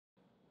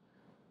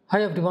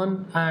Hi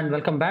everyone and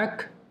welcome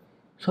back.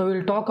 So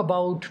we'll talk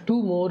about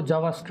two more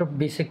JavaScript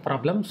basic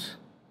problems.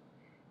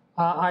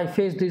 I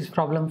faced these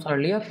problems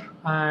earlier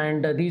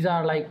and these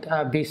are like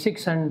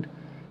basics and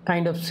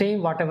kind of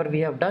same whatever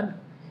we have done.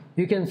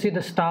 You can see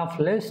the staff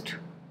list.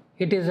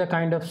 It is a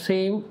kind of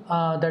same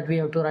that we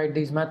have to write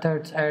these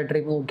methods, add,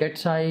 remove, get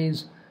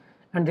size,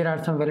 and there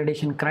are some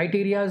validation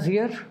criterias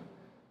here,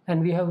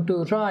 and we have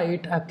to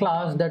write a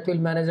class that will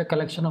manage a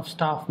collection of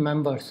staff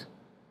members.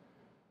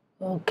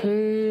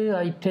 Okay,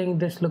 I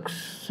think this looks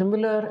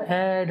similar.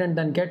 Add and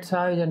then get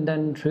size and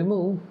then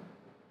remove.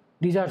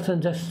 These are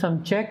just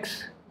some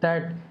checks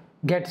that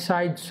get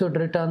size should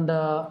return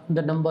the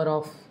number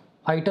of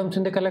items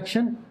in the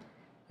collection.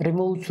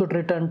 Remove should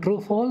return true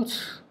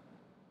false.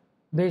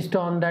 Based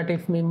on that,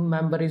 if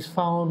member is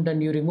found, then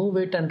you remove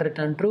it and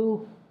return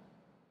true.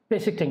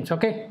 Basic things,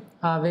 okay?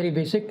 Very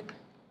basic.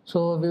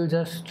 So we'll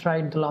just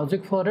write the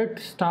logic for it.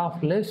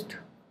 Staff list.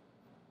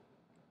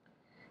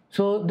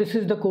 So this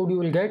is the code you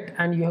will get,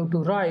 and you have to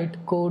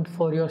write code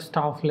for your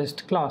staff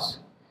list class.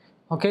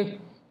 Okay,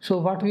 so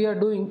what we are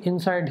doing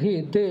inside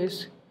here,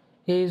 this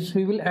is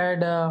we will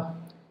add a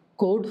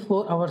code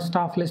for our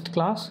staff list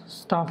class.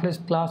 Staff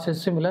list class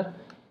is similar.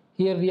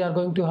 Here we are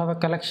going to have a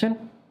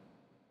collection.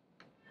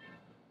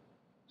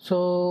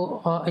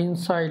 So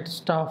inside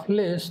staff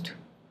list,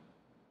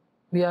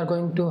 we are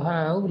going to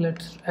have,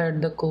 let's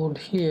add the code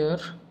here.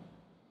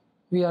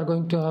 We are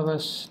going to have a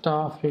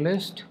staff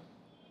list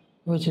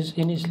which is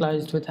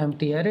initialized with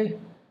empty array,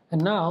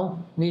 and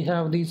now we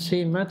have these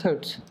same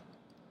methods: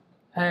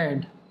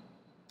 add,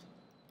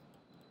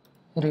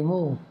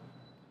 remove.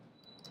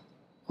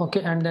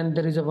 Okay, and then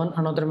there is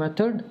another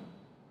method,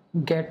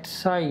 get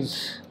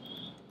size.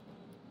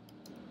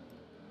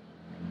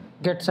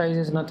 Get size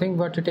is nothing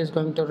but it is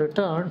going to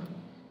return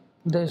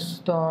this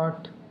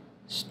dot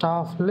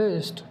staff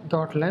list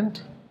dot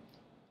length.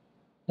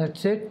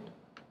 That's it.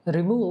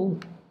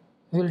 Remove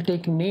will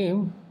take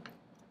name,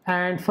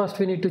 and first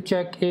we need to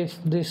check if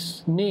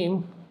this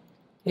name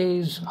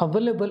is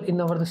available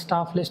in our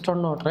staff list or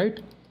not, right?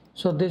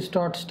 So this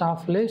dot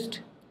staff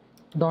list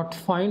dot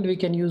find, we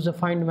can use the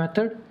find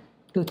method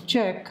to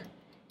check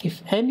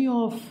if any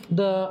of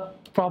the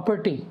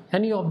property,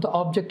 any of the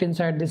object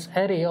inside this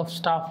array of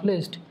staff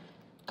list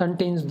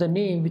contains the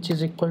name which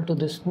is equal to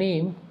this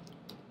name.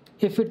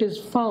 If it is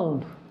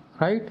found,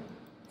 right?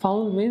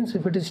 Found means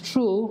if it is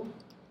true,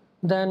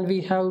 then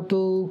we have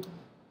to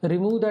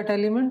remove that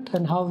element.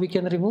 And how we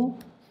can remove?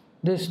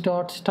 This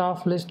dot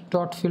staff list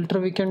dot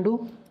filter we can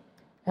do,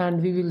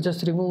 and we will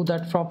just remove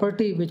that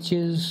property which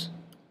is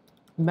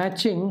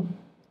matching,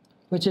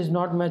 which is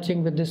not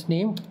matching with this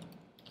name.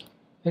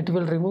 It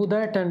will remove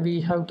that, and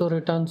we have to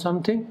return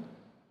something.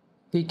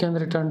 We can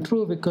return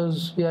true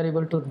because we are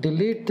able to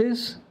delete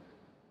this.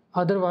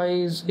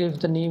 Otherwise, if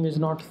the name is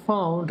not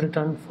found,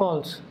 return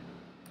false.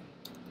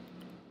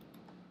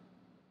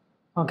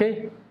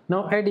 Okay,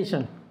 now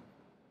addition.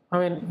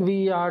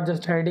 We are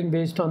just adding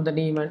based on the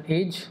name and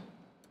age.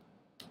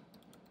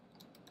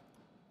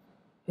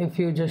 If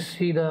you just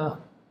see the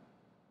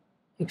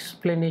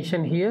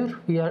explanation here,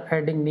 we are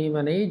adding name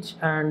and age,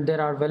 and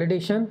there are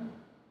validation.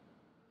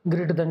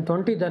 Greater than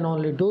 20, then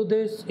only do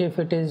this. If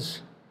it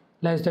is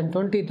less than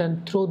 20,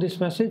 then throw this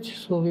message.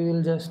 So we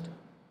will just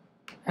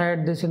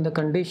add this in the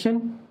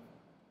condition.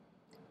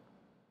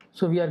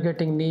 So we are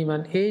getting name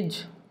and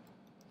age.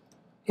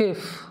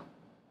 If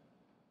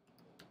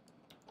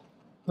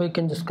we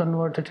can just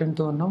convert it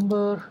into a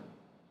number.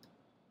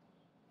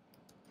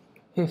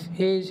 If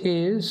age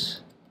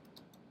is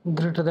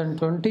greater than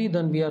 20,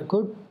 then we are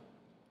good.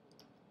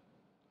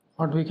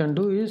 What we can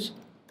do is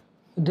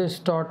this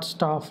dot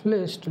staff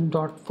list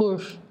dot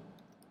push.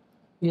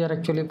 We are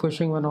actually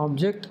pushing one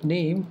object,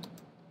 name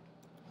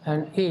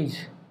and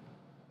age.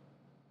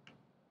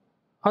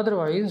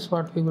 Otherwise,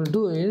 what we will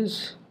do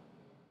is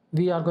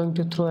we are going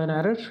to throw an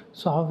error.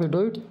 So how we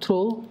do it?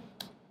 Throw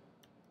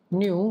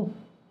new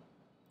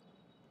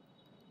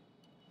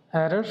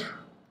error,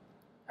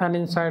 and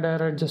inside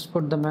error just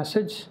put the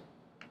message.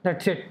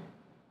 That's it.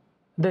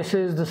 This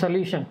is the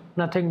solution,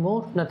 nothing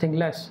more, nothing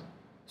less.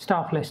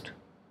 Staff list.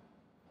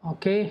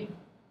 Okay,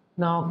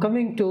 now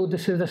coming to,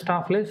 this is the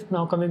staff list.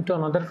 Now coming to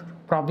another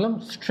problem,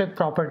 strip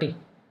property.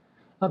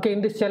 Okay,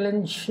 in this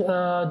challenge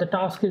the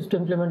task is to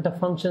implement a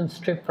function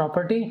strip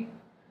property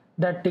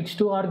that takes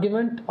two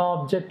arguments,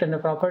 object and a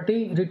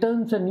property,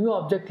 returns a new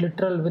object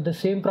literal with the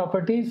same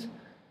properties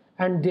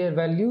and their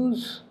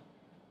values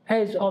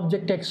as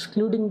object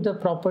excluding the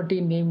property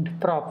named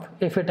prop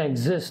if it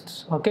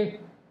exists. Okay,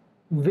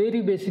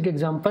 very basic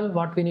example.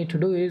 What we need to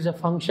do is a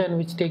function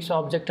which takes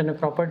object and a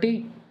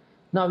property.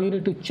 Now you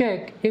need to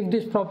check if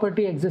this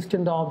property exists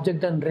in the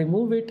object, then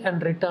remove it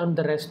and return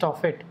the rest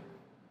of it.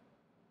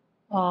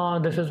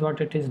 This is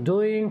what it is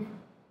doing.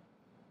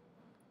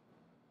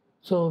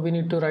 So we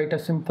need to write a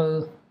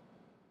simple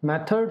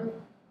method,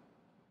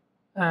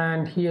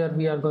 and here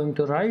we are going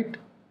to write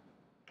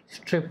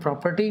strip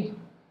property.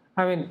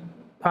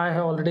 I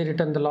have already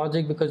written the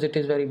logic because it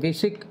is very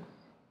basic.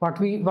 What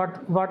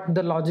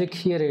the logic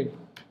here is,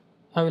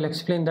 I will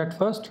explain that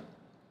first.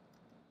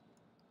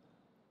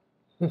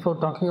 before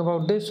talking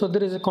about this. So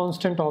there is a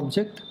constant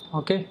object.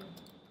 Okay,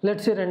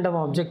 let's say random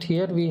object.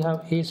 Here we have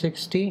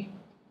A60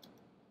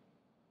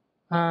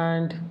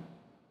 and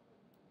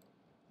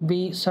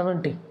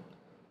B70.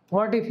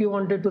 What if you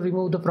wanted to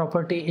remove the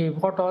property A?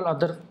 What all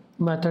other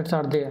methods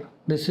are there?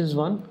 This is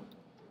one,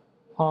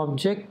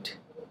 object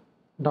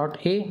dot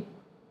A,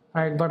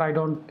 right? But I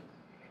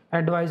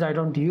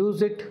don't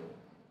use it.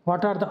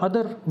 What are the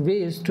other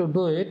ways to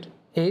do it?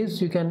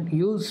 Is you can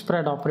use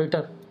spread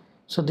operator.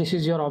 So this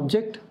is your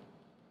object.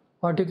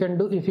 What you can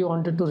do if you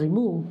wanted to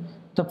remove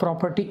the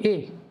property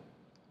A,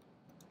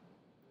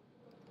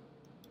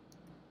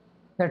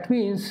 that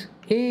means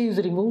A is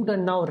removed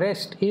and now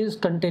rest is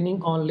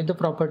containing only the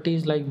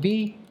properties like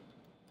B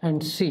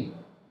and C.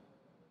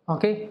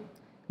 Okay,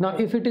 now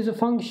if it is a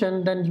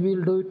function, then we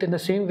will do it in the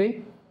same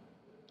way.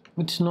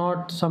 It's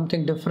not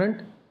something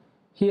different.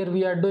 Here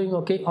we are doing,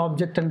 okay,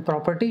 object and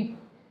property.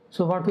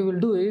 So what we will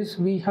do is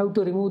we have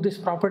to remove this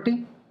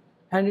property,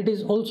 and it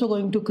is also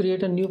going to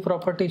create a new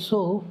property.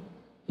 So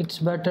it's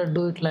better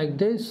do it like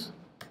this,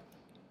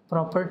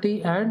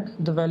 property, and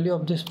the value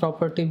of this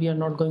property we are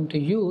not going to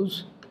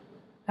use,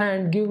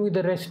 and give me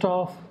the rest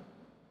of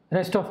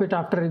it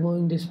after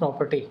removing this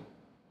property.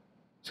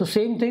 So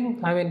same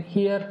thing, I mean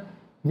here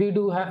we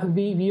do have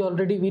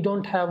we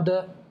don't have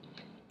the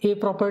A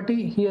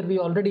property. Here we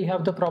already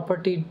have the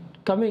property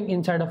coming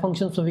inside a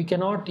function, so we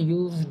cannot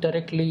use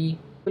directly.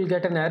 We'll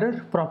get an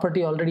error,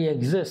 property already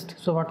exists.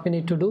 So what we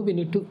need to do, we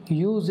need to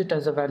use it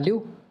as a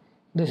value.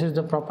 This is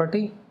the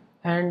property,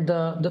 and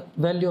the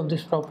value of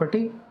this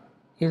property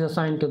is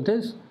assigned to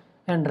this,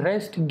 and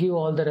rest give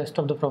all the rest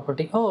of the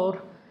property.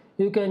 Or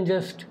you can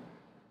just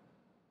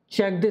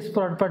check this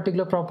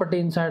particular property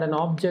inside an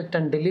object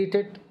and delete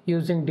it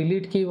using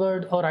delete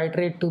keyword, or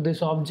iterate to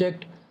this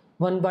object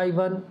one by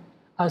one,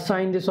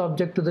 assign this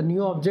object to the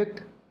new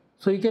object.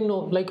 So you can know,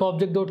 like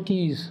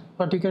object.keys,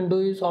 what you can do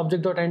is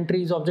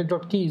object.entries,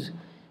 object.keys,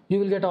 you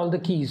will get all the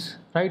keys,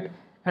 right?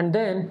 And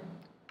then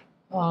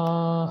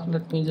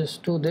let me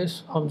just do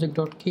this,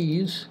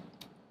 object.keys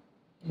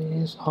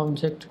is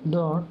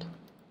object.keys.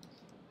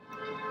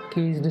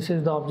 This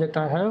is the object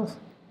I have,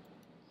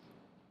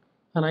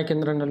 and I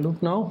can run a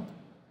loop now.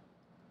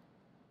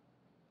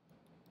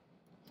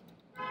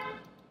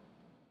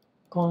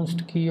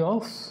 Const key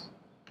of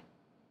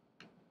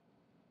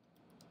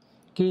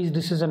keys,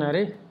 this is an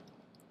array.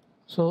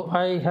 So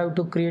I have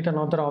to create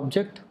another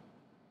object.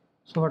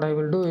 So what I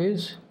will do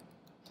is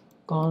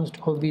const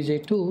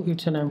obj2,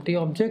 it's an empty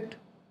object.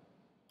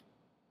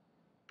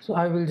 So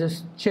I will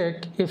just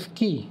check if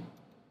key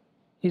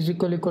is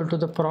equal to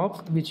the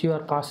prop which you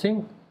are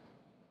passing.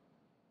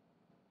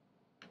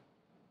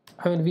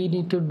 I mean, we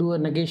need to do a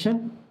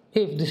negation.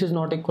 If this is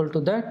not equal to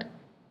that,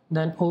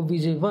 then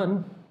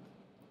obj1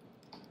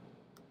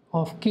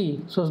 of key.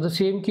 So the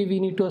same key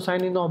we need to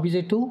assign in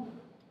obj2,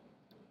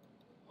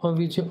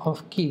 obj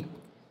of key.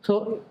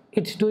 So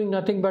it's doing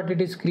nothing but it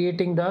is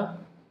creating the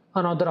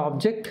another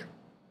object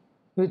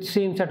with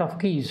same set of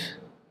keys,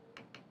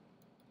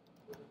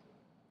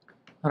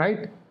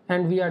 right?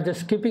 And we are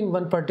just skipping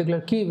one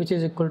particular key which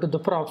is equal to the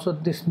prop. So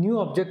this new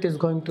object is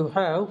going to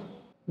have,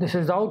 this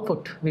is the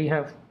output we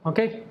have.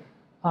 Okay,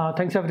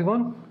 thanks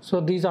everyone.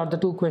 So these are the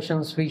two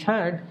questions we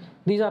had.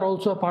 These are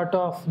also a part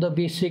of the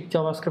basic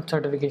JavaScript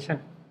certification.